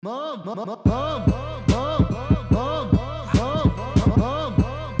All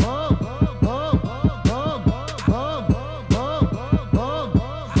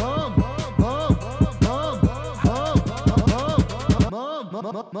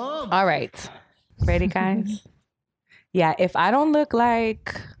right. Ready, guys? Yeah, if I don't look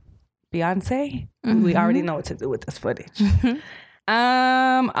like Beyonce, we already know what to do with this footage.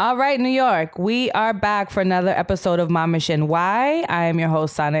 All right, New York. We are back for another episode of Momish and Why. I am your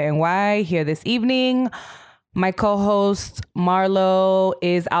host, Sana and Why, here this evening. My co-host, Marlo,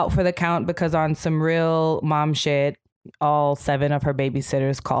 is out for the count because on some real mom shit, all 7 of her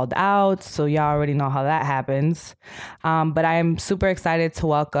babysitters called out. So y'all already know how that happens. But I am super excited to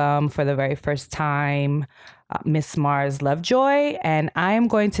welcome for the very first time Miss Marz Lovejoy, and I am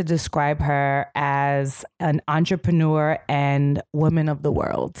going to describe her as an entrepreneur and woman of the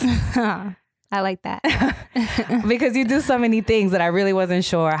world. I like that. Because you do so many things that I really wasn't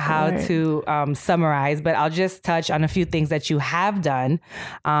sure how to summarize, but I'll just touch on a few things that you have done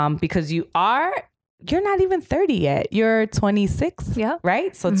because you're not even 30 yet. You're 26,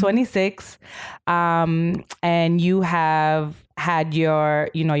 right? So 26, and you have had your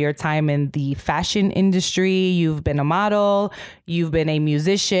time in the fashion industry. You've been a model. You've been a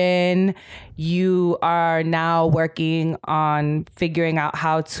musician. You are now working on figuring out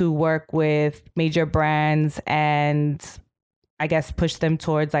how to work with major brands and I guess push them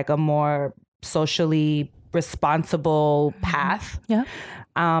towards like a more socially responsible path. Yeah.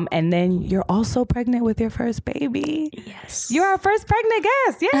 And then you're also pregnant with your first baby. Yes. You're our first pregnant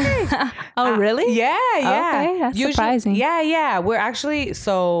guest. Yay. Oh, really? Yeah. Okay, that's surprising. Yeah. We're actually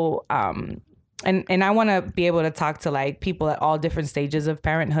so, and I want to be able to talk to like people at all different stages of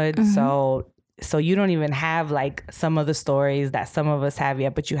parenthood. Mm-hmm. So you don't even have like some of the stories that some of us have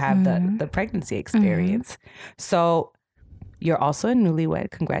yet, but you have the pregnancy experience. So you're also a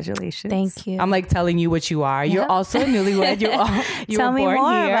newlywed. Congratulations. Thank you. I'm like telling you what you are. Yep. You're also a newlywed. You Tell were me born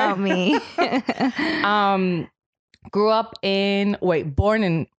more here. about me. Grew up born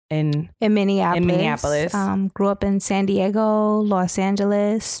in Minneapolis. In Minneapolis. Grew up in San Diego, Los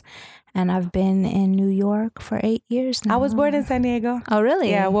Angeles, and I've been in New York for 8 years now. I was born in San Diego. Oh,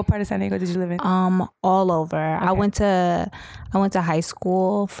 really? Yeah. What part of San Diego did you live in? All over. Okay. I went to high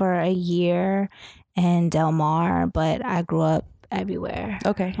school for a year in Del Mar, but I grew up everywhere.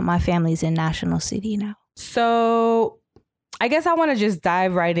 Okay. My family's in National City now. So I guess I want to just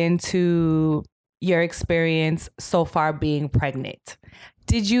dive right into your experience so far being pregnant.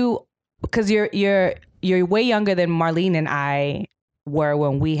 Did you, because you're way younger than Marlene and I were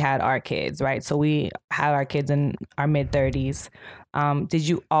when we had our kids, right? So we had our kids in our mid-30s. Did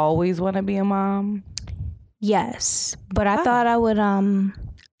you always want to be a mom? Yes, but I thought I would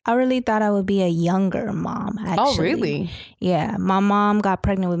I really thought I would be a younger mom, actually. Oh, really? Yeah. My mom got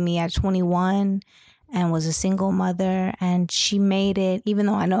pregnant with me at 21 and was a single mother. And she made it, even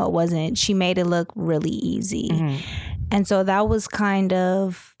though I know it wasn't, she made it look really easy. Mm-hmm. And so that was kind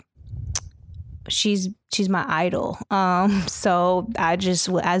of, she's my idol. So I just,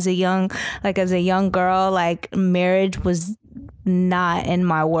 as a young girl, like marriage was not in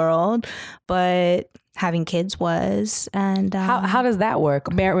my world, but having kids was. And how does that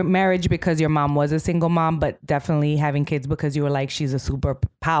work? Marriage because your mom was a single mom, but definitely having kids because you were like, she's a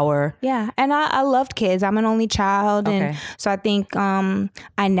superpower. Yeah. And I loved kids. I'm an only child. Okay. And so I think I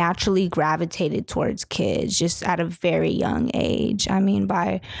naturally gravitated towards kids just at a very young age. I mean,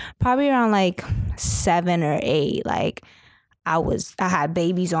 by probably around like 7 or 8, like I had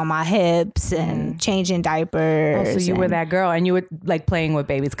babies on my hips and changing diapers. Oh, so you were that girl and you were like playing with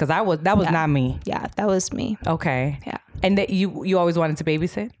babies because that was not me. Yeah, that was me. Okay. Yeah. And that you always wanted to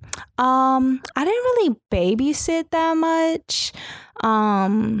babysit? I didn't really babysit that much.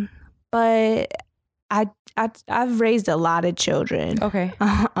 But I've raised a lot of children. Okay.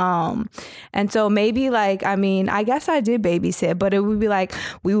 And so maybe like, I mean, I guess I did babysit, but it would be like,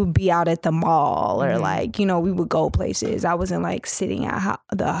 we would be out at the mall or like, we would go places. I wasn't like sitting at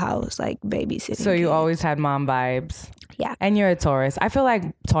the house, like babysitting. So you always had mom vibes. Yeah. And you're a Taurus. I feel like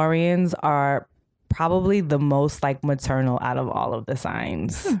Taurians are probably the most like maternal out of all of the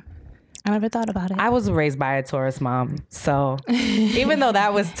signs. I never thought about it. I was raised by a Taurus mom. So even though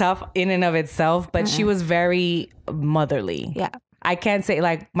that was tough in and of itself, but she was very motherly. Yeah. I can't say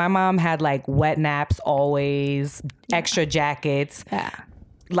like my mom had like wet naps always, extra jackets,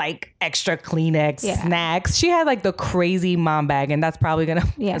 like extra Kleenex, snacks. She had like the crazy mom bag, and that's probably gonna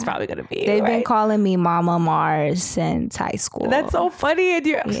be. They've been calling me Mama Marz since high school. That's so funny,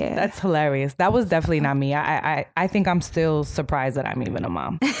 and that's hilarious. That was definitely not me. I think I'm still surprised that I'm even a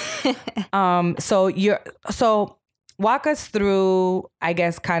mom. So walk us through, I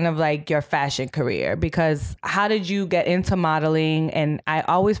guess, kind of like your fashion career, because how did you get into modeling? And I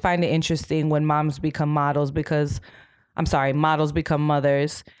always find it interesting when models become mothers, because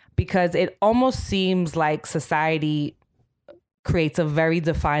it almost seems like society creates a very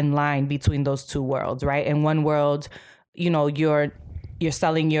defined line between those two worlds, right? In one world, you're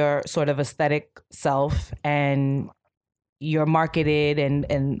selling your sort of aesthetic self, and you're marketed,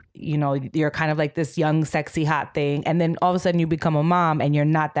 and you're kind of like this young, sexy, hot thing. And then all of a sudden you become a mom and you're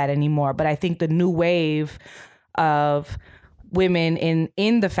not that anymore. But I think the new wave of women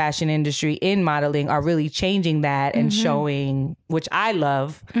in the fashion industry, in modeling, are really changing that and showing, which I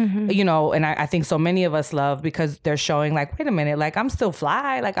love, and I think so many of us love, because they're showing like, wait a minute, like I'm still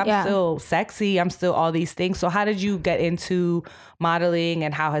fly, like I'm still sexy, I'm still all these things. So how did you get into modeling,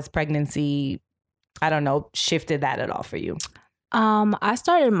 and how has pregnancy, I don't know, shifted that at all for you? I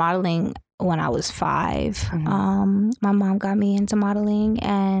started modeling when I was 5. My mom got me into modeling,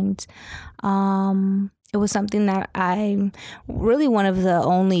 and it was something that one of the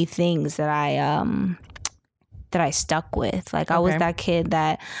only things that I stuck with. Like, I was that kid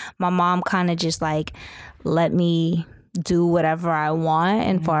that my mom kind of just like let me do whatever I want,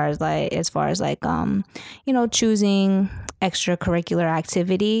 and as far as choosing extracurricular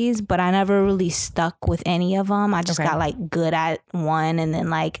activities, but I never really stuck with any of them. I just got like good at one, and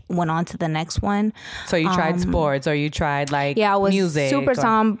then like went on to the next one. So you tried sports, or you tried like I was music, super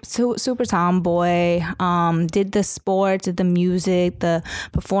tomboy. Did the sports, did the music, the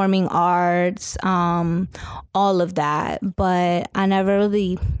performing arts, all of that, but I never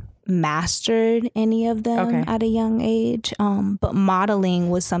really mastered any of them at a young age. But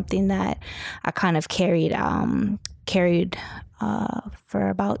modeling was something that I kind of carried for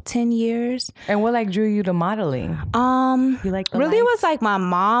about 10 years. And what like drew you to modeling? You like really lights? Was like my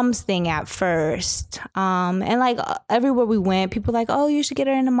mom's thing at first. And like everywhere we went, people were like, oh, you should get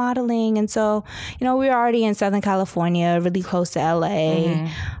her into modeling. And so, we were already in Southern California, really close to LA.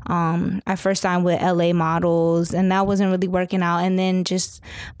 I first signed with LA models, and that wasn't really working out. And then just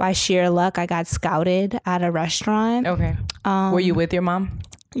by sheer luck, I got scouted at a restaurant. Okay. Were you with your mom?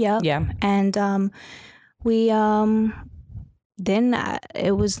 Yep. Yeah. And we then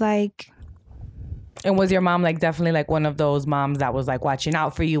it was like. And was your mom like definitely like one of those moms that was like watching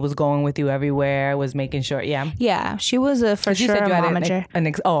out for you, was going with you everywhere, was making sure? Yeah, she was for sure a momager. A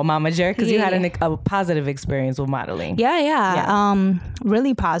momager, because you had a positive experience with modeling. Yeah.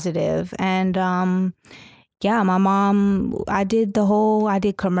 Really positive. And my mom, I did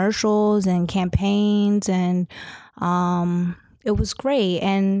commercials and campaigns, and it was great.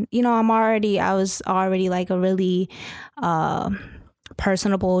 And I was already like a really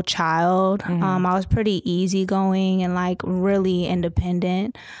personable child. I was pretty easygoing and like really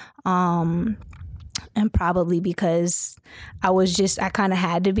independent. And probably because I kind of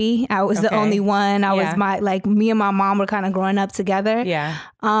had to be. I was the only one. Me and my mom were kind of growing up together. Yeah.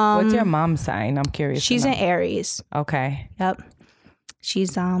 What's your mom's sign? I'm curious. She's an Aries. Okay. Yep.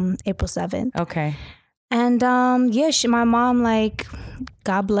 She's April 7th. Okay. And my mom, like,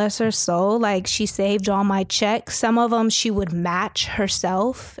 God bless her soul, like, she saved all my checks. Some of them she would match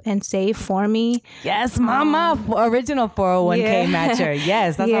herself and save for me. Yes, mama, original 401k matcher.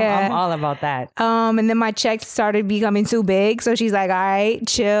 Yes, I'm all about that. And then my checks started becoming too big, so she's like, all right,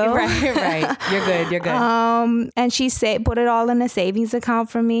 chill. Right. You're good. And she put it all in a savings account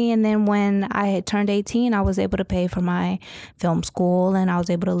for me. And then when I had turned 18, I was able to pay for my film school, and I was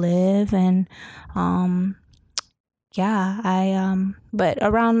able to live. And but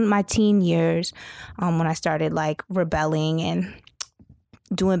around my teen years, when I started like rebelling and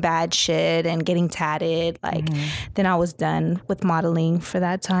doing bad shit and getting tatted, like then I was done with modeling for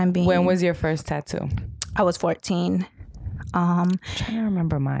that time being. When was your first tattoo? I was 14. I'm trying to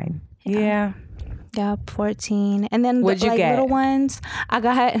remember mine. Yeah. Yep, 14. And then What'd you get? Little ones, I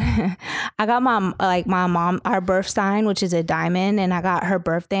got my mom, our birth sign, which is a diamond, and I got her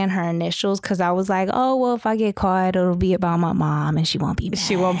birthday and her initials, because I was like, oh, well, if I get caught, it'll be about my mom and she won't be mad.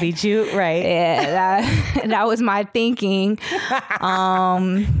 She won't beat you, right? Yeah, that was my thinking.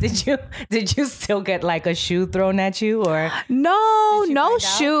 Did you still get like a shoe thrown at you, or no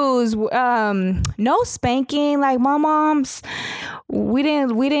shoes, no spanking? Like my mom's, we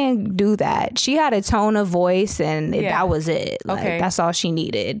didn't do that. She had a tone of voice, and that was it. Like, that's all she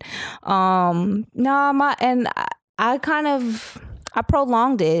needed. I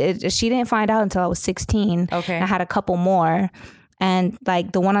prolonged it. She didn't find out until I was 16. Okay. I had a couple more, And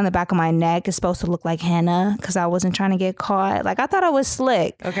like the one on the back of my neck is supposed to look like henna because I wasn't trying to get caught. Like I thought I was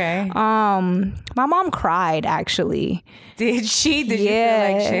slick. Okay. My mom cried actually. Did she? Did you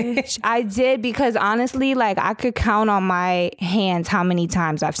feel like shit? I did, because honestly, like I could count on my hands how many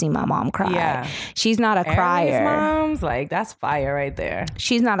times I've seen my mom cry. Yeah. She's not a crier. Moms, like that's fire right there.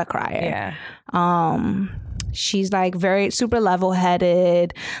 She's not a crier. Yeah. She's like very super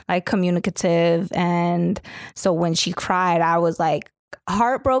level-headed, like communicative. And so when she cried, I was like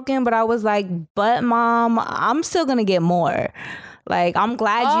heartbroken, but I was like, but mom, I'm still gonna get more. Like, I'm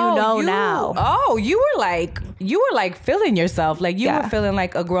glad now. Oh, you were like feeling yourself. Like you were feeling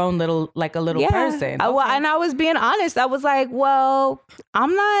like a grown little person. Okay. And I was being honest. I was like, well,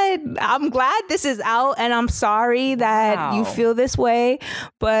 I'm glad this is out, and I'm sorry that you feel this way,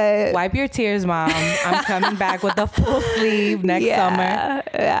 but wipe your tears, mom. I'm coming back with a full sleeve next summer.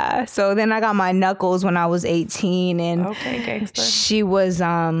 Yeah. So then I got my knuckles when I was 18, and okay, gangster. She was,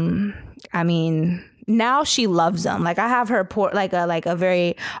 now she loves them. Like I have her like a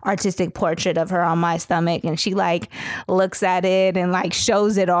very artistic portrait of her on my stomach, and she like looks at it and like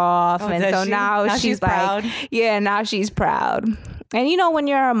shows it off. And so now she's proud. Like, yeah, now she's proud. And you know, when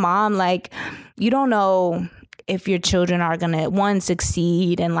you're a mom, like you don't know if your children are gonna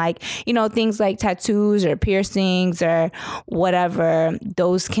succeed, and like, you know, things like tattoos or piercings or whatever,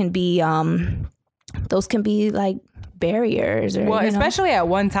 those can be like barriers, or especially at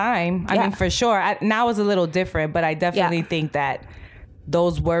one time. I mean, for sure. Now it's a little different, but I definitely think that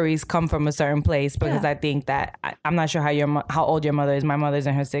those worries come from a certain place, because I think that I'm not sure how old your mother is. My mother's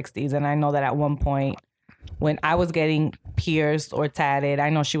in her 60s, and I know that at one point when I was getting pierced or tatted,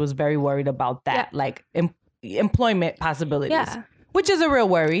 I know she was very worried about that, like employment possibilities. Which is a real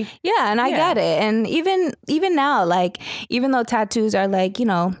worry. Yeah, and I get it. And even now, like, even though tattoos are like, you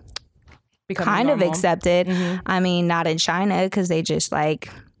know, kind of accepted. Mm-hmm. I mean, not in China, because they just like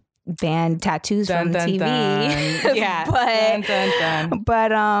banned tattoos from TV. Dun. Yeah,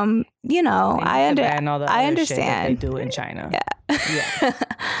 but you know, I understand shit that they do in China. Yeah.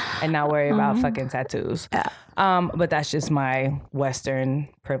 And not worry about fucking tattoos. Yeah. But that's just my Western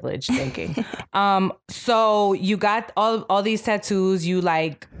privilege thinking. So you got all these tattoos. You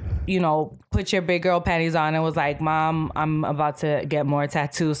like, you know, put your big girl panties on and was like, Mom, I'm about to get more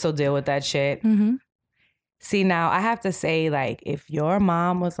tattoos, so deal with that shit. Mm-hmm. See, now I have to say, like, if your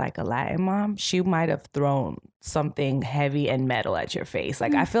mom was like a Latin mom, she might have thrown something heavy and metal at your face.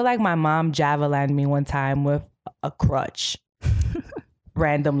 Like, I feel like my mom javelined me one time with a crutch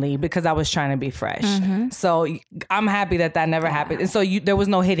randomly because I was trying to be fresh. Mm-hmm. So I'm happy that never happened. And so there was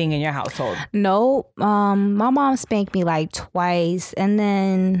no hitting in your household? No. My mom spanked me like twice, and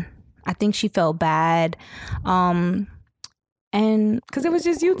then I think she felt bad. And because it was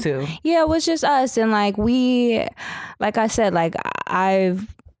just you two. Yeah, it was just us. And like like I said, like I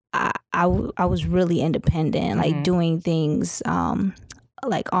was really independent, like doing things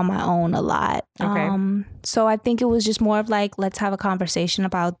like on my own a lot. Okay. So I think it was just more of like, let's have a conversation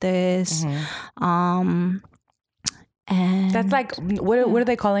about this. Mm-hmm. And that's like, what are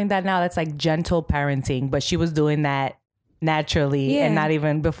they calling that now? That's like gentle parenting, but she was doing that naturally and not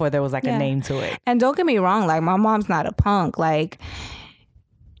even before there was like a name to it. And don't get me wrong, like my mom's not a punk. Like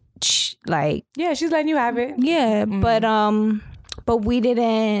she's letting you have it. Yeah, but we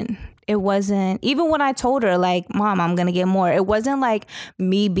didn't. It wasn't, even when I told her like, Mom, I'm gonna get more, it wasn't like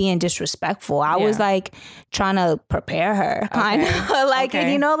me being disrespectful. I was like trying to prepare her, kind of like,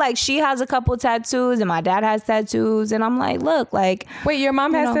 and you know, like she has a couple tattoos and my dad has tattoos, and I'm like, look, like, wait, your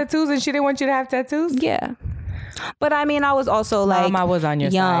mom has tattoos and she didn't want you to have tattoos? Yeah. But I mean, I was also like, Mom, I was on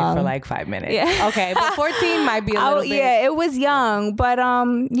your side for like 5 minutes. Yeah. Okay, but 14 might be a little bit. Yeah, it was young, but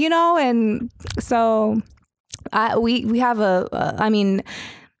you know, and so we have I mean,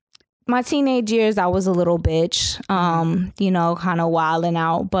 my teenage years, I was a little bitch, you know, kind of wilding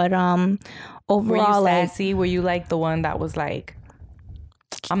out, but overall, were you sassy? Were you like the one that was like,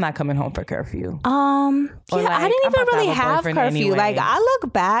 I'm not coming home for curfew? I didn't even really have curfew. Anyway. Like, I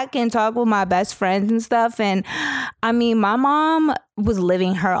look back and talk with my best friends and stuff, and I mean, my mom was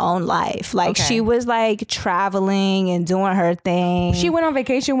living her own life. Like, she was like traveling and doing her thing. She went on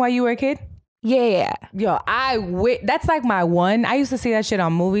vacation while you were a kid? Yeah. Yo, that's like my one. I used to see that shit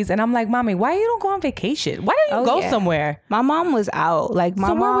on movies, and I'm like, Mommy, why you don't go on vacation? Why don't you go somewhere? My mom was out. Like, my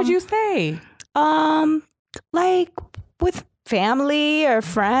mom. So where would you stay? Like with family or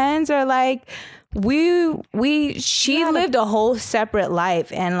friends, or like she lived a whole separate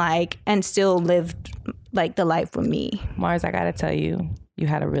life, and still lived like the life with me. Marz, I gotta tell you, you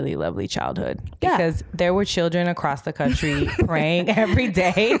had a really lovely childhood, because there were children across the country praying every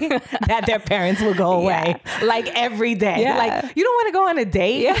day that their parents will go away. Like every day. Like, you don't want to go on a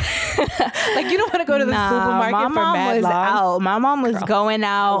date. Like, you don't want to go to the supermarket my for mom mad was long. out. My mom was going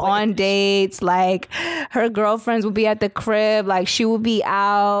out on dates. Like, her girlfriends would be at the crib. Like, she would be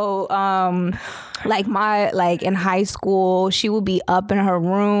out. Like in high school, she would be up in her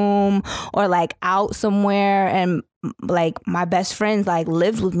room or like out somewhere, and like my best friends like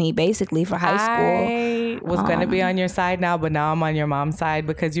lived with me basically for high school. I was gonna be on your side now, but now I'm on your mom's side,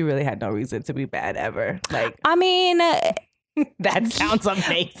 because you really had no reason to be bad ever. Like, I mean, that sounds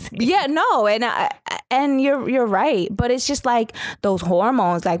amazing. Yeah, no, and you're right, but it's just like those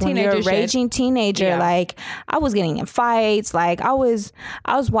hormones. Like when you're a raging teenager, like I was getting in fights, like I was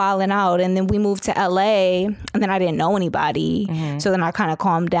wilding out, and then we moved to LA, and then I didn't know anybody, so then I kind of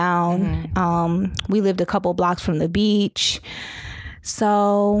calmed down. We lived a couple blocks from the beach.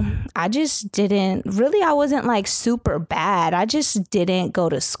 So I just didn't really, I wasn't like super bad. I just didn't go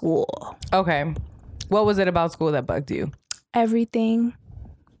to school. Okay. What was it about school that bugged you? Everything.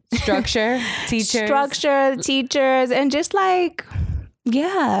 Teachers, and just like,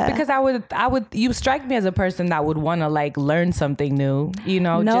 because I would you strike me as a person that would want to like learn something new, you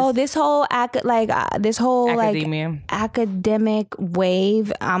know. No, this whole academia. Academic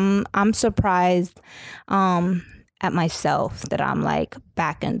wave, I'm surprised at myself that I'm like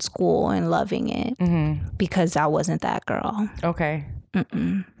back in school and loving it, because I wasn't that girl. Okay.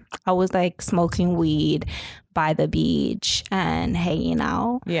 I was like smoking weed by the beach and hanging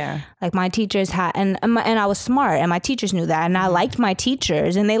out. Yeah. Like my teachers had, and I was smart, and my teachers knew that, and I liked my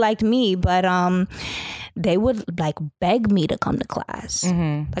teachers and they liked me, but they would like beg me to come to class.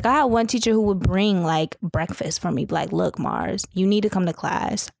 Like I had one teacher who would bring like breakfast for me, like, look, Marz, you need to come to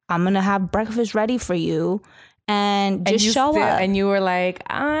class. I'm gonna have breakfast ready for you. And just show up. And you were like,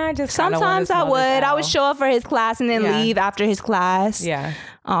 I just sometimes I would show up for his class and then leave after his class. Yeah.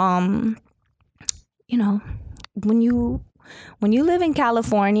 You know, when you live in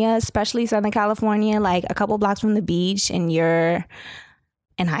California, especially Southern California, like a couple blocks from the beach, and you're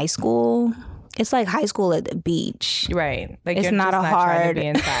in high school, it's like high school at the beach. Right. Like it's not a hard trying to be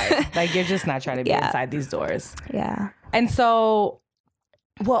inside. Like you're just not trying to be inside these doors. Yeah. And so,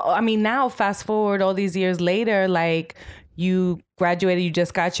 well, I mean, now fast forward all these years later, like you graduated, you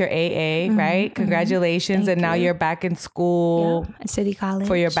just got your AA, right? Congratulations. Thank you. Now you're back in school at City College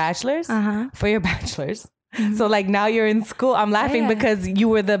for your bachelor's. For your bachelor's. So like now you're in school. I'm laughing because you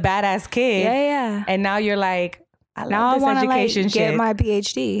were the badass kid. Yeah. And now you're like, I want to like get my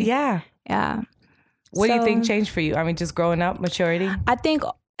PhD. Yeah. Yeah. What do you think changed for you? I mean, just growing up, maturity? I think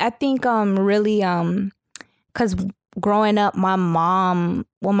really, because growing up, my mom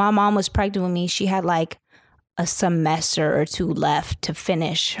was pregnant with me, she had like a semester or two left to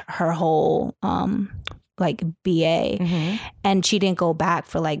finish her whole like BA, and she didn't go back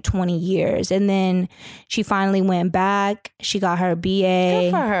for like 20 years, and then she finally went back. She got her BA. Good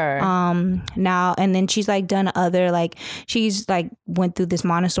for her. Now, and then she's like done other, like she's like went through this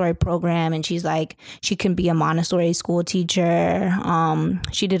Montessori program, and she's like she can be a Montessori school teacher.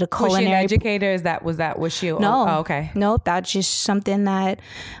 She did a culinary. Was she an educator? Was she? No. Oh, okay. Nope. That's just something that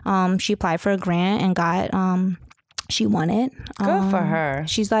she applied for a grant and got. She won it. Good for her.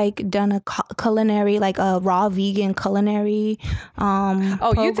 She's like done a culinary, like a raw vegan culinary program.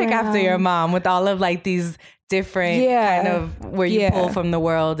 You take after your mom with all of like these different kind of where you pull from the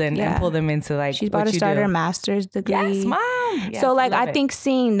world and pull them into like she's about to start her master's degree. Yes, mom. Yes, so like I think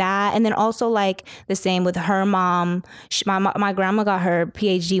seeing that, and then also like the same with her mom. My grandma got her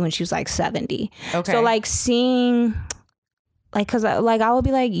PhD when she was like 70. Okay. So like seeing. Like, cause I would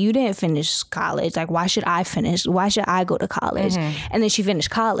be like, you didn't finish college. Like, why should I finish? Why should I go to college? And then she finished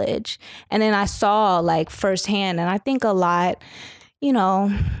college. And then I saw like firsthand. And I think a lot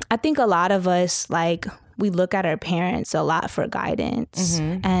of us, like, we look at our parents a lot for guidance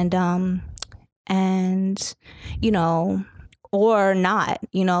and, you know, or not,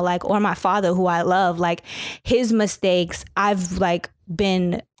 you know, like, or my father, who I love, like his mistakes, I've like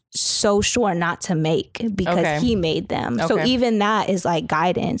been so sure not to make because he made them. Okay. So even that is like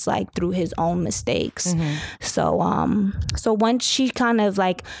guidance, like through his own mistakes. So once she kind of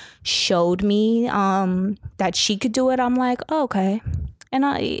like showed me that she could do it, I'm like, oh, okay. And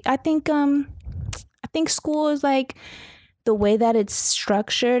I think school is like the way that it's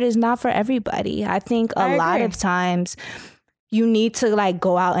structured is not for everybody. I think a lot of times you need to like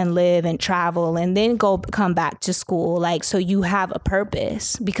go out and live and travel and then come back to school, like, so you have a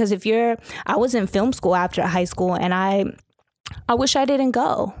purpose. Because I was in film school after high school, and I wish I didn't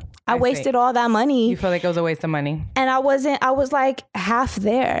go. I wasted all that money. You feel like it was a waste of money. And I was like half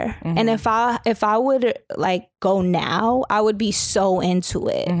there. Mm-hmm. And if I would like go now, I would be so into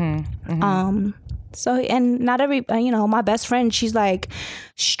it. Mm-hmm. Mm-hmm. So, and not every, my best friend, she's like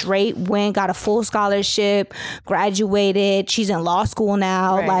straight got a full scholarship, graduated. She's in law school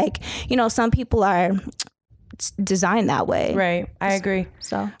now. Right. Like, some people are designed that way. Right. I agree.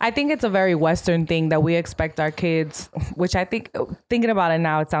 So I think it's a very Western thing that we expect our kids, which I think, thinking about it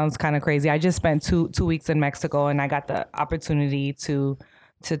now, it sounds kind of crazy. I just spent two weeks in Mexico, and I got the opportunity to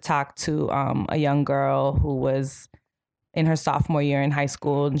talk to a young girl who was in her sophomore year in high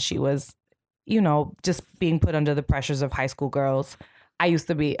school, and she was, just being put under the pressures of high school girls. I used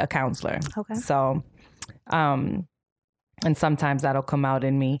to be a counselor. Okay. So, and sometimes that'll come out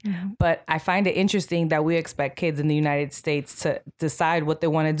in me. Mm-hmm. But I find it interesting that we expect kids in the United States to decide what they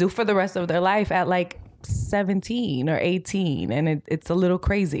want to do for the rest of their life at like 17 or 18. And it's a little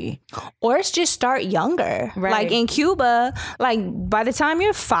crazy. Or it's just start younger. Right. Like in Cuba, like by the time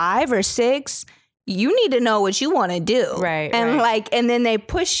you're 5 or 6, you need to know what you want to do. Right. And right. and then they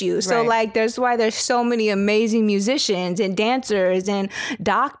push you. So right. that's why there's so many amazing musicians and dancers and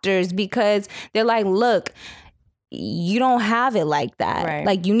doctors, because they're like, look, you don't have it like that. Right.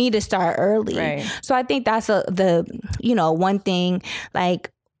 Like you need to start early. Right. So I think that's one thing,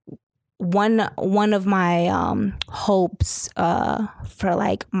 like one of my hopes for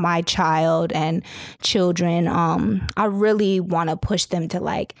like my child and children, I really want to push them to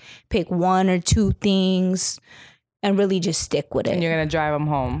like pick 1 or 2 things and really just stick with it. And you're going to drive them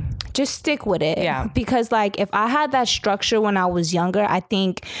home. Just stick with it. Yeah. Because like if I had that structure when I was younger, I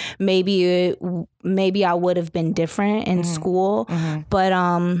think maybe I would have been different in mm-hmm. school. Mm-hmm. But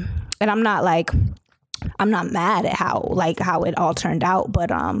and I'm not mad at how it all turned out,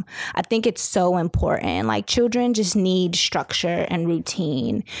 but I think it's so important. Like children just need structure and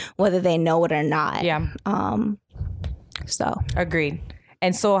routine, whether they know it or not. Yeah. So agreed.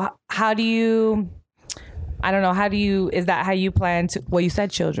 And so how do you? Is that how you plan to? Well, you said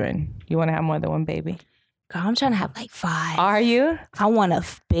children. You want to have more than one baby? Girl, I'm trying to have like 5. Are you? I want a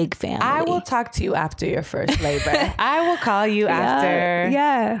big family. I will talk to you after your first labor. I will call you after.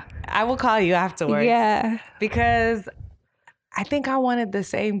 Yeah. I will call you afterwards. Yeah. Because I think I wanted the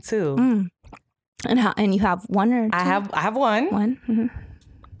same too. Mm. And you have 1 or 2? I have one. One. Mm-hmm.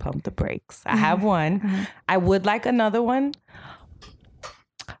 Pump the brakes. I have one. Mm-hmm. I would like another one.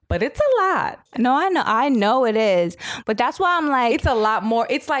 But it's a lot. No, I know it is. But that's why I'm like, it's a lot more.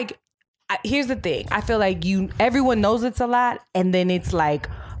 It's like, here's the thing. I feel like everyone knows it's a lot, and then it's like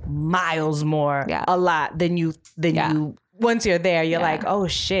miles more a lot than you once you're there, you're like, oh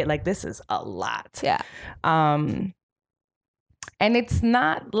shit, like this is a lot. Yeah. And it's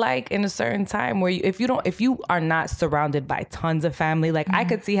not like in a certain time where if you are not surrounded by tons of family, like mm-hmm. I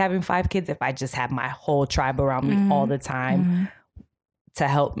could see having 5 kids if I just have my whole tribe around me mm-hmm. all the time. Mm-hmm. to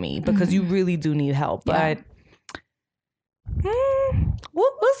help me, because mm-hmm. you really do need help. But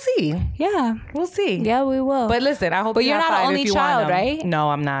we'll see. Yeah, we'll see. Yeah, we will. But listen, I hope. But you're not an only child, right? No,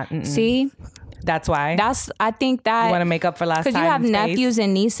 I'm not. Mm-mm. See, that's why. I think that you want to make up for last time. Because you have nephews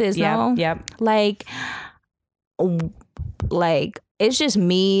and nieces, no? Yep. Like it's just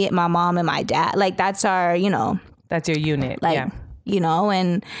me, my mom, and my dad. Like that's our, That's your unit. Like, yeah.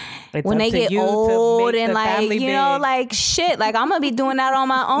 And it's when they get old and like, like shit, like I'm gonna be doing that on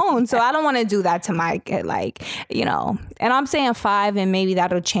my own. So I don't want to do that to my kid, and I'm saying 5 and maybe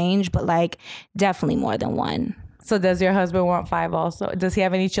that'll change, but like definitely more than 1. So does your husband want 5 also? Does he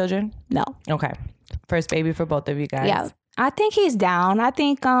have any children? No. Okay. First baby for both of you guys. Yeah. I think he's down. I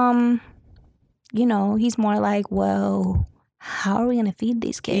think, he's more like, well, how are we going to feed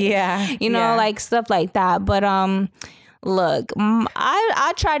these kids? Yeah. Like stuff like that. But, look,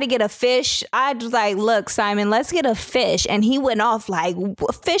 I tried to get a fish. I was like, look, Simon, let's get a fish. And he went off like,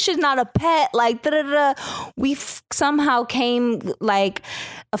 fish is not a pet. Like, da-da-da. We somehow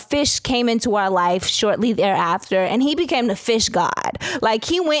a fish came into our life shortly thereafter, and he became the fish god. Like,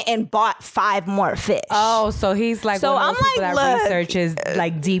 he went and bought 5 more fish. Oh, so he's like one of those people that researches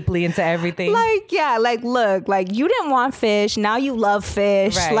like deeply into everything. Like, yeah, like, look, like you didn't want fish. Now you love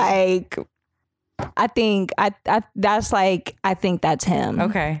fish. Right. Like, I think that's him.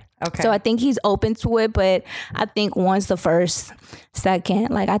 Okay. So I think he's open to it, but I think once the first, second,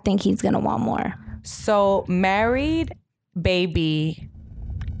 like I think he's gonna want more. So married, baby,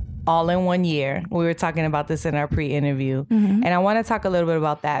 all in 1 year. We were talking about this in our pre-interview, mm-hmm. and I want to talk a little bit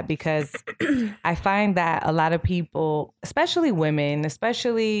about that because I find that a lot of people, especially women, and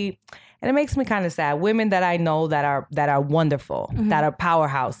it makes me kind of sad. Women that I know that are wonderful, mm-hmm. that are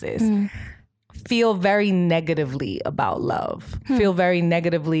powerhouses. Mm-hmm. feel very negatively about love, feel very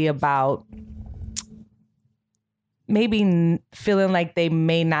negatively about maybe feeling like they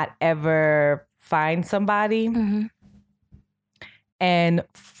may not ever find somebody. And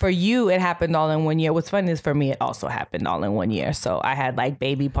for you, it happened all in 1 year. What's funny is for me, it also happened all in 1 year. So I had like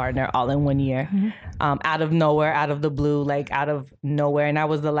baby partner all in 1 year, out of nowhere, out of the blue, like out of nowhere. And I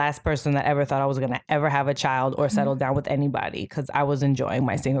was the last person that ever thought I was going to ever have a child or settle down with anybody, because I was enjoying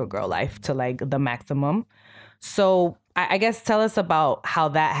my single girl life to like the maximum. So I guess tell us about how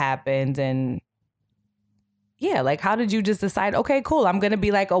that happened. And yeah, like how did you just decide, okay, cool, I'm going to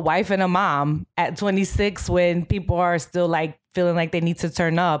be like a wife and a mom at 26 when people are still like feeling like they need to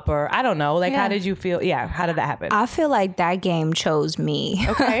turn up, or I don't know, like how did you feel? Yeah, how did that happen? I feel like that game chose me.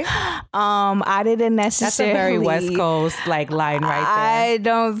 Okay. I didn't necessarily. That's a very West Coast like line right there. I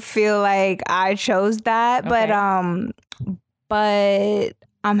don't feel like I chose that, Okay. but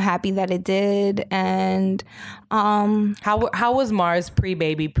I'm happy that it did. And How was Marz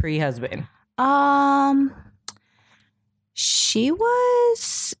pre-baby, pre-husband? She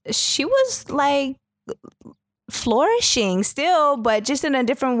was like flourishing still, but just in a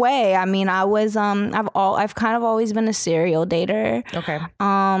different way. I mean, I was I've kind of always been a serial dater. Okay.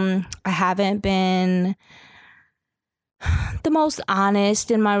 I haven't been the most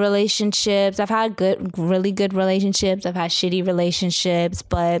honest in my relationships. I've had really good relationships. I've had shitty relationships,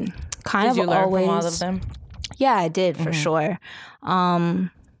 but kind of always. Did you learn from all of them? Yeah, I did for sure.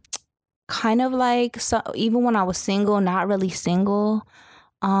 Kind of like, so even when I was single, not really single.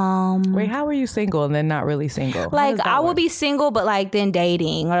 Wait, how were you single and then not really single? Like I would be single, but like then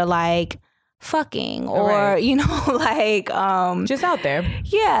dating or like fucking or you know, like just out there.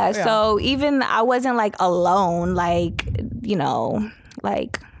 Yeah. So even I wasn't like alone, like, you know,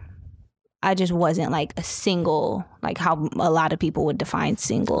 like I just wasn't like a single, like how a lot of people would define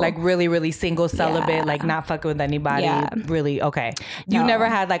single. Like really, really single, celibate, like not fucking with anybody. Yeah. Really, okay. You never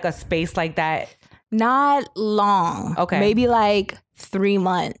had like a space like that? Not long. Okay. Maybe like 3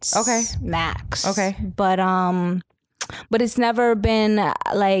 months. Okay. Max. Okay. But it's never been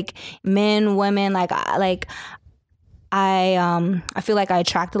like men, women, like I feel like I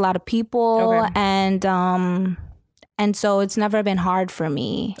attract a lot of people and so it's never been hard for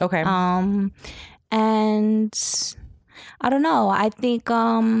me. Okay. And I don't know. I think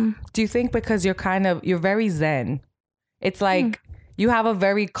do you think because you're very zen? It's like you have a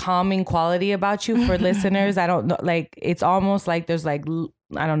very calming quality about you for listeners. I don't know, like it's almost like there's like,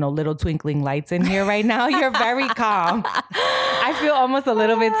 I don't know, little twinkling lights in here right now. You're very calm. I feel almost a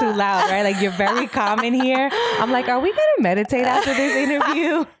little bit too loud, right? Like you're very calm in here. I'm like, are we going to meditate after this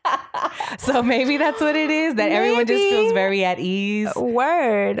interview? So maybe that's what it is, that everyone just feels very at ease.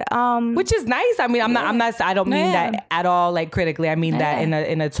 Word. Which is nice. I mean, I don't mean that at all like critically. I mean that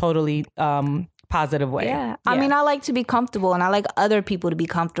in a totally positive way. Yeah. I mean, I like to be comfortable and I like other people to be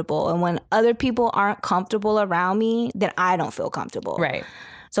comfortable. And when other people aren't comfortable around me, then I don't feel comfortable. Right.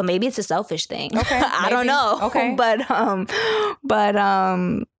 So maybe it's a selfish thing. Okay. I don't know. Okay. But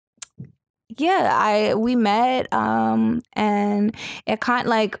yeah, we met and it kind of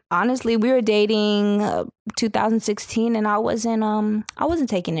like, honestly, we were dating 2016 and I wasn't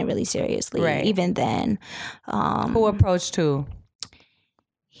taking it really seriously even then. Who approached who?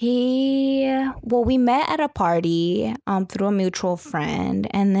 We met at a party through a mutual friend,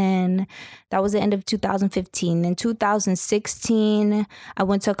 and then that was the end of 2015. In 2016, I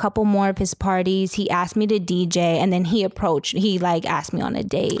went to a couple more of his parties. He asked me to DJ, and then he like asked me on a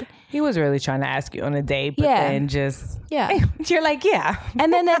date. He was really trying to ask you on a date, but then just you're like, yeah.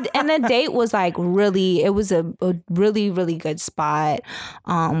 And then the date was like it was a really, really good spot.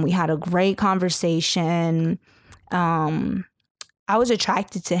 We had a great conversation. I was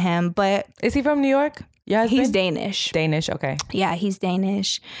attracted to him, but... Is he from New York? Yeah, he's Danish. Danish, okay. Yeah, he's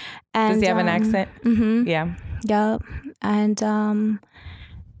Danish. And, does he have an accent? Mm-hmm. Yeah. Yep. And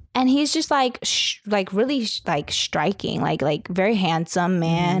he's just like really like striking, like very handsome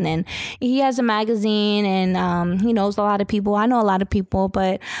man. And he has a magazine and he knows a lot of people. I know a lot of people,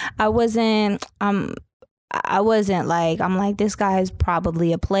 but I wasn't like, I'm like, this guy is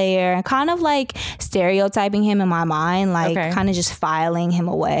probably a player, and kind of like stereotyping him in my mind, like kind of just filing him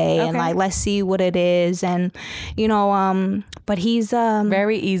away and like, let's see what it is. And, you know, but he's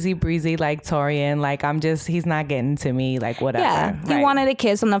very easy breezy, like Torian, like he's not getting to me, like whatever. Yeah. He wanted a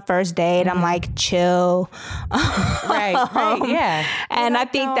kiss on the first date. I'm like, chill. Right. Yeah. And I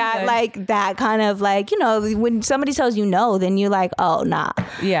think that like that kind of like, you know, when somebody tells you no, then you're like, oh, nah.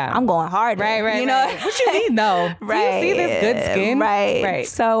 Yeah. I'm going harder. Right. You know? What you mean? No. Right. Do you see this good skin? Right.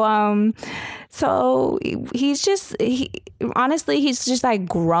 So So honestly, he's just like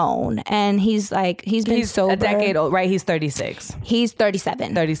grown, and he's been sober. A decade old, right? He's 36. He's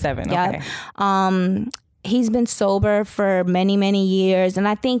 37. 37, okay. Yep. He's been sober for many, many years. And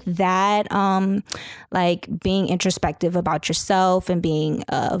I think that, like being introspective about yourself and being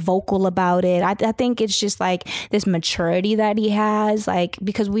vocal about it, I think it's just like this maturity that he has, like,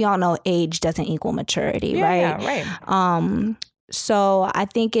 because we all know age doesn't equal maturity, right? Yeah, right. So I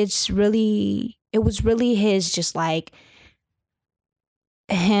think it was really his, just like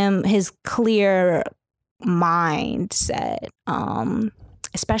his clear mindset,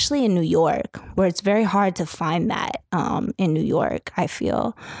 especially in New York, where it's very hard to find that in New York, I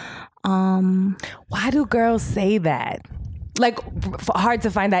feel. Why do girls say that? Like, hard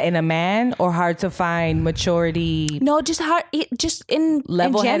to find that in a man, or hard to find maturity? No, just hard. Just in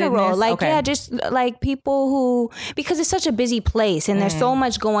general, like, okay. Yeah, just like people who, because it's such a busy place and there's so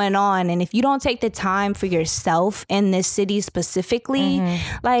much going on, and if you don't take the time for yourself in this city specifically,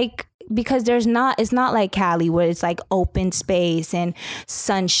 like, because it's not like Cali where it's like open space and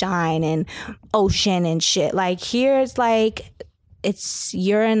sunshine and ocean and shit. Like here, it's like,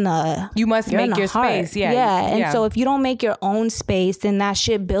 you must make your space. And so if you don't make your own space, then that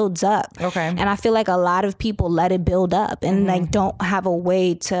shit builds up. Okay. And I feel like a lot of people let it build up and like don't have a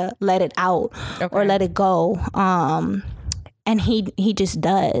way to let it out or let it go. And he just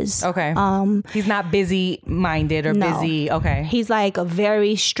does. Okay. He's not busy minded or busy. Okay. He's like a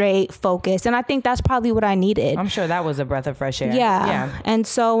very straight focus, and I think that's probably what I needed. I'm sure that was a breath of fresh air. Yeah. And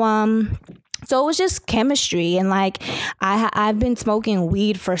so so it was just chemistry, and like I've been smoking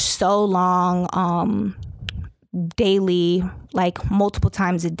weed for so long, daily, like multiple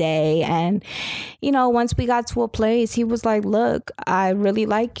times a day. And you know, once we got to a place, he was like, look, I really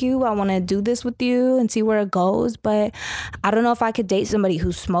like you, I want to do this with you and see where it goes, but I don't know if I could date somebody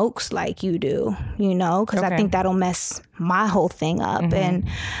who smokes like you do, you know, because I think that'll mess my whole thing up. And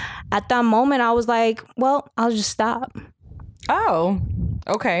at that moment I was like, well, I'll just stop. Oh,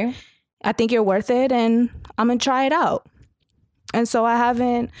 okay. I think you're worth it, and I'm gonna try it out. And so I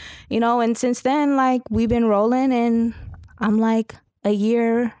haven't, you know, and since then, like, we've been rolling, and I'm like a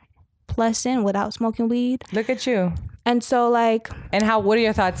year plus in without smoking weed. Look at you. And so, like... And what are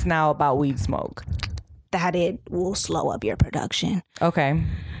your thoughts now about weed smoke? That it will slow up your production. Okay.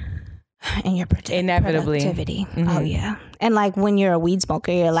 And your inevitably productivity. Oh, yeah. And like when you're a weed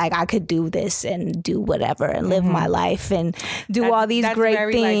smoker, you're like, I could do this and do whatever and live my life and do all these great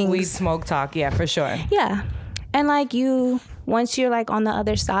very things. Like weed smoke talk. Yeah, for sure. Yeah. And like once you're like on the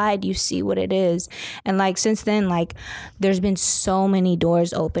other side, you see what it is. And like since then, like there's been so many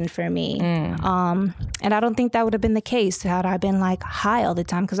doors open for me. And I don't think that would have been the case had I been like high all the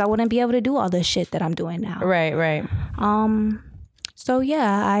time, because I wouldn't be able to do all the shit that I'm doing now. Right. So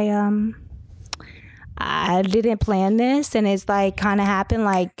yeah, I didn't plan this, and it's like kind of happened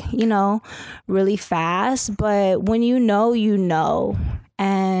like, you know, really fast. But when you know,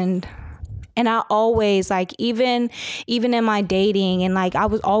 and I always like, even in my dating, and like I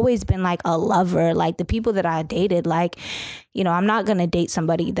was always been like a lover, like the people that I dated, like, you know, I'm not gonna date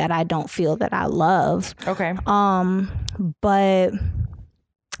somebody that I don't feel that I love. Okay. But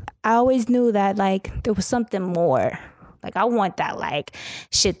I always knew that like there was something more. Like I want that like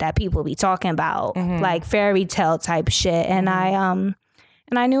shit that people be talking about, like fairy tale type shit, and I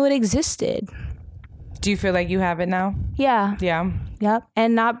knew it existed. Do you feel like you have it now? Yeah. Yeah. Yep.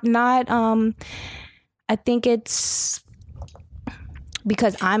 And not I think it's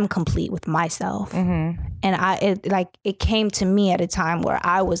because I'm complete with myself. And it came to me at a time where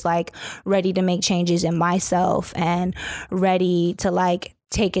I was like ready to make changes in myself and ready to like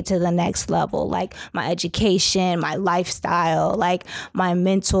take it to the next level, like my education, my lifestyle, like my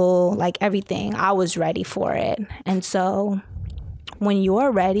mental, like everything. I was ready for it. And so when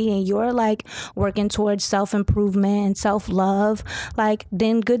you're ready and you're like working towards self-improvement and self-love, like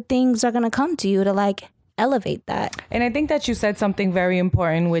then good things are going to come to you to like elevate that. And I think that you said something very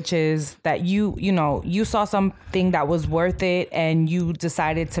important, which is that you saw something that was worth it and you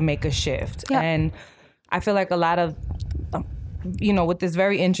decided to make a shift. Yep. And I feel like a lot of with this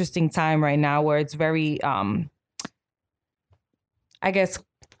very interesting time right now where it's very, I guess,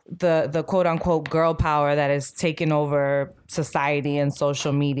 the quote unquote girl power that is taking over society and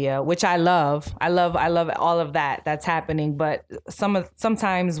social media, which I love. I love all of that's happening. But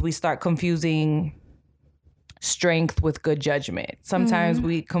sometimes we start confusing strength with good judgment. Sometimes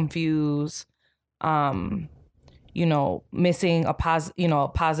we confuse, missing a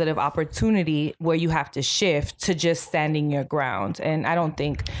positive opportunity where you have to shift to just standing your ground. And I don't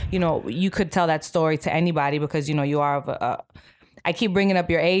think, you could tell that story to anybody because, you are of I keep bringing up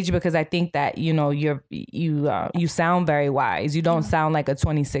your age because I think that, you know, you sound very wise. You don't sound like a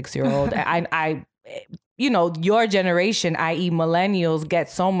 26-year-old. I you know, your generation, i.e. millennials,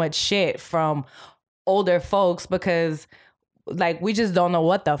 get so much shit from older folks because like we just don't know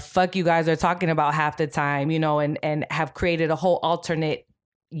what the fuck you guys are talking about half the time, you know, and have created a whole alternate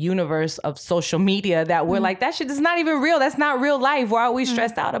universe of social media that we're like, that shit is not even real. That's not real life. Why are we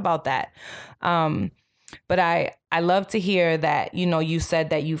stressed out about that? But I love to hear that, you know, you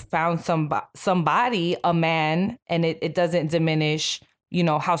said that you found somebody, a man, and it doesn't diminish, you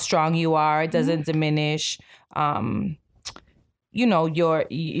know, how strong you are. It doesn't diminish, you know,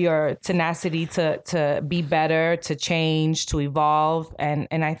 your tenacity to be better, to change, to evolve. And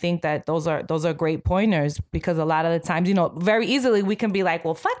I think that those are great pointers, because a lot of the times, you know, very easily we can be like,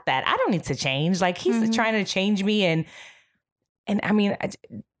 well, fuck that. I don't need to change. Like he's trying to change me. And I mean,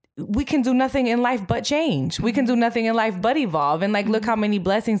 we can do nothing in life but change. We can do nothing in life but evolve. And like, look how many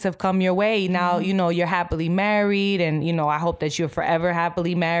blessings have come your way. Now, you know, you're happily married, and, you know, I hope that you're forever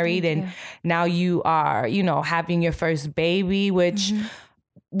happily married. And now you are, you know, having your first baby, which,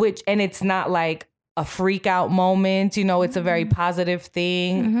 and it's not like a freak out moment, you know, it's a very positive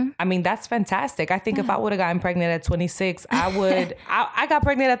thing. I mean, that's fantastic. I think if I would have gotten pregnant at 26, I got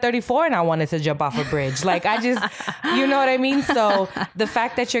pregnant at 34 and I wanted to jump off a bridge. Like I just, you know what I mean? So the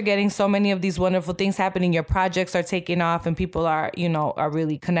fact that you're getting so many of these wonderful things happening, your projects are taking off and people are, you know, are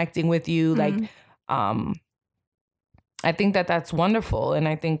really connecting with you. Like, I think that that's wonderful. And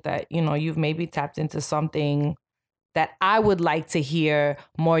I think that, you know, you've maybe tapped into something that I would like to hear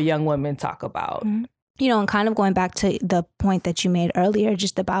more young women talk about. You know, and kind of going back to the point that you made earlier,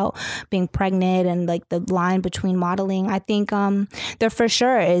 just about being pregnant and like the line between modeling, I think there for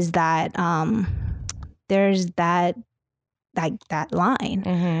sure is that there's that, like that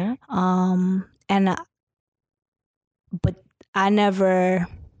line. But I never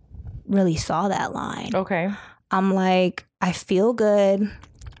really saw that line. Okay. I'm like, I feel good.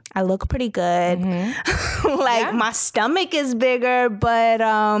 I look pretty good. Like my stomach is bigger, but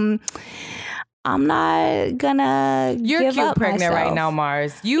I'm not gonna You're give cute up pregnant myself. right now,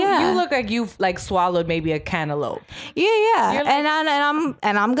 Marz. You look like you've like swallowed maybe a cantaloupe. Yeah.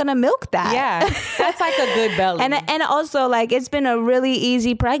 And I'm gonna milk that. Yeah. That's like a good belly. And also like it's been a really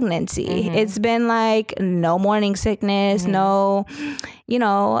easy pregnancy. It's been like no morning sickness, no, you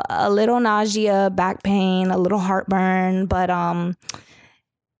know, a little nausea, back pain, a little heartburn, but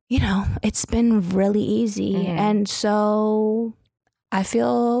you know, it's been really easy. And so I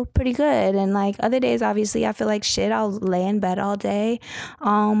feel pretty good. And like other days, obviously, I feel like shit. I'll lay in bed all day.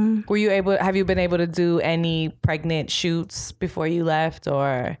 Have you been able to do any pregnant shoots before you left,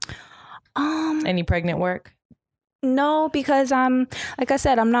 or any pregnant work? No, because like I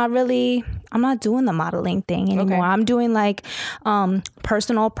said, I'm not doing the modeling thing anymore. Okay. I'm doing like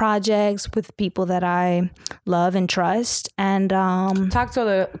personal projects with people that I love and trust. And talk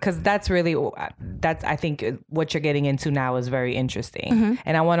to because that's I think what you're getting into now is very interesting.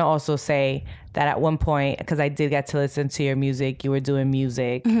 And I want to also say that at one point, because I did get to listen to your music, you were doing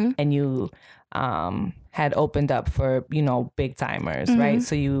music and you had opened up for, you know, big timers, right?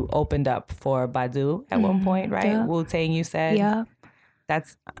 So you opened up for Badu at one point, right? Yeah. Wu-Tang, you said. Yeah.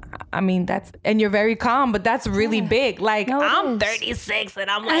 And you're very calm, but that's really big. Like, no, I'm 36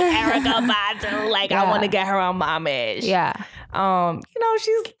 and I'm like Erykah Badu. Like, I want to get her on Momish. Yeah. You know,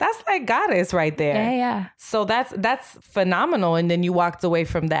 that's like goddess right there. Yeah. So that's phenomenal. And then you walked away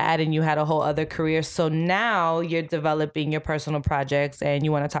from that and you had a whole other career. So now you're developing your personal projects, and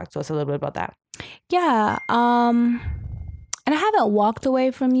you want to talk to us a little bit about that. Yeah. And I haven't walked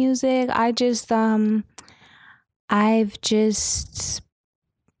away from music. I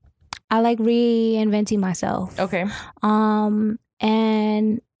like reinventing myself. Okay.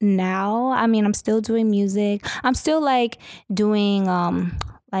 And now, I mean, I'm still doing music. I'm still like doing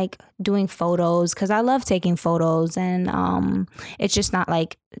photos, because I love taking photos, and it's just not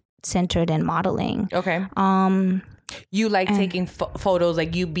like centered in modeling. Okay. You like taking photos,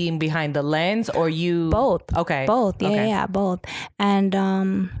 like you being behind the lens, or you both? Okay, both. Yeah, both. And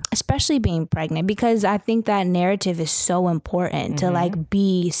especially being pregnant, because I think that narrative is so important to like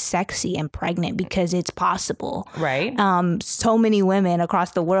be sexy and pregnant, because it's possible, right? So many women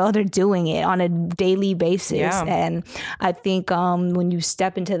across the world are doing it on a daily basis, and I think when you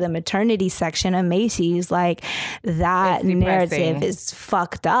step into the maternity section of Macy's, like that narrative is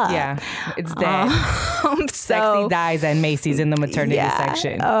fucked up. Yeah, it's dead. Sexy dies at Macy's in the maternity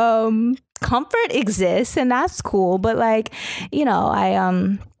section. Comfort exists, and that's cool, but like, you know,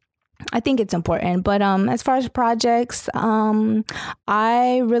 I think it's important. But as far as projects,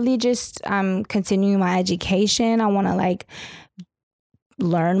 I really just continuing my education. I want to like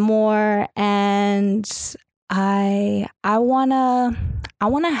learn more, and I wanna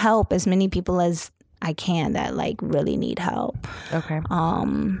help as many people as I can that like really need help. Okay.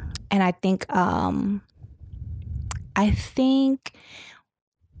 And I think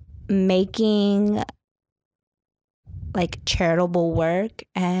making like charitable work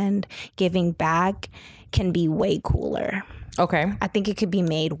and giving back can be way cooler. Okay. I think it could be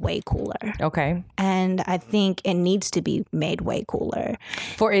made way cooler. Okay. And I think it needs to be made way cooler.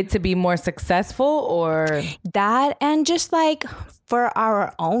 For it to be more successful, or that, and just like for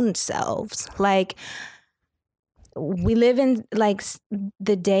our own selves. Like, we live in like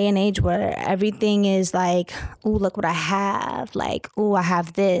the day and age where everything is like, ooh, look what I have. Like, ooh, I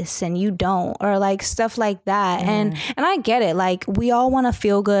have this and you don't, or like stuff like that. And I get it. Like, we all want to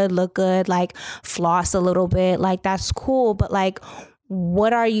feel good, look good, like floss a little bit. Like, that's cool. But like,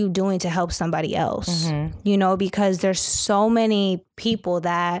 what are you doing to help somebody else? You know, because there's so many people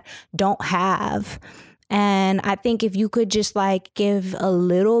that don't have. And I think if you could just like give a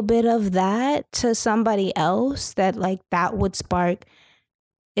little bit of that to somebody else, that like that would spark,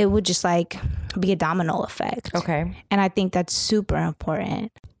 it would just like be a domino effect. Okay. And I think that's super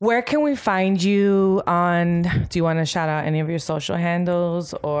important. Where can we find you on, do you want to shout out any of your social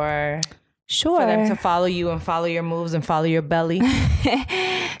handles, or Sure. for them to follow you and follow your moves and follow your belly?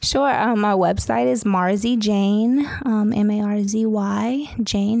 Sure. My website is Marzy Jane, MARZY,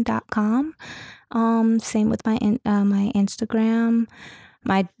 Jane.com. Same with my Instagram.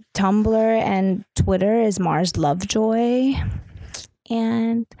 My Tumblr and Twitter is Marz Lovejoy.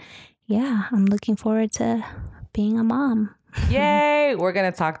 And yeah, I'm looking forward to being a mom. Yay! We're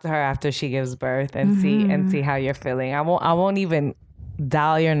gonna talk to her after she gives birth and see how you're feeling. I won't even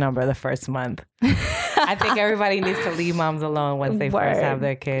dial your number the first month. I think everybody needs to leave moms alone once they first have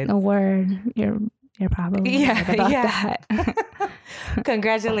their kids. A word. You're probably right about that.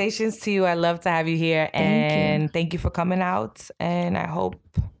 Congratulations to you. I love to have you here. Thank you for coming out. And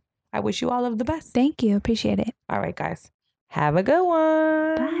I wish you all of the best. Thank you. Appreciate it. All right, guys. Have a good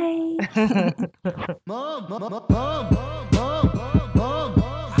one. Bye. Mom.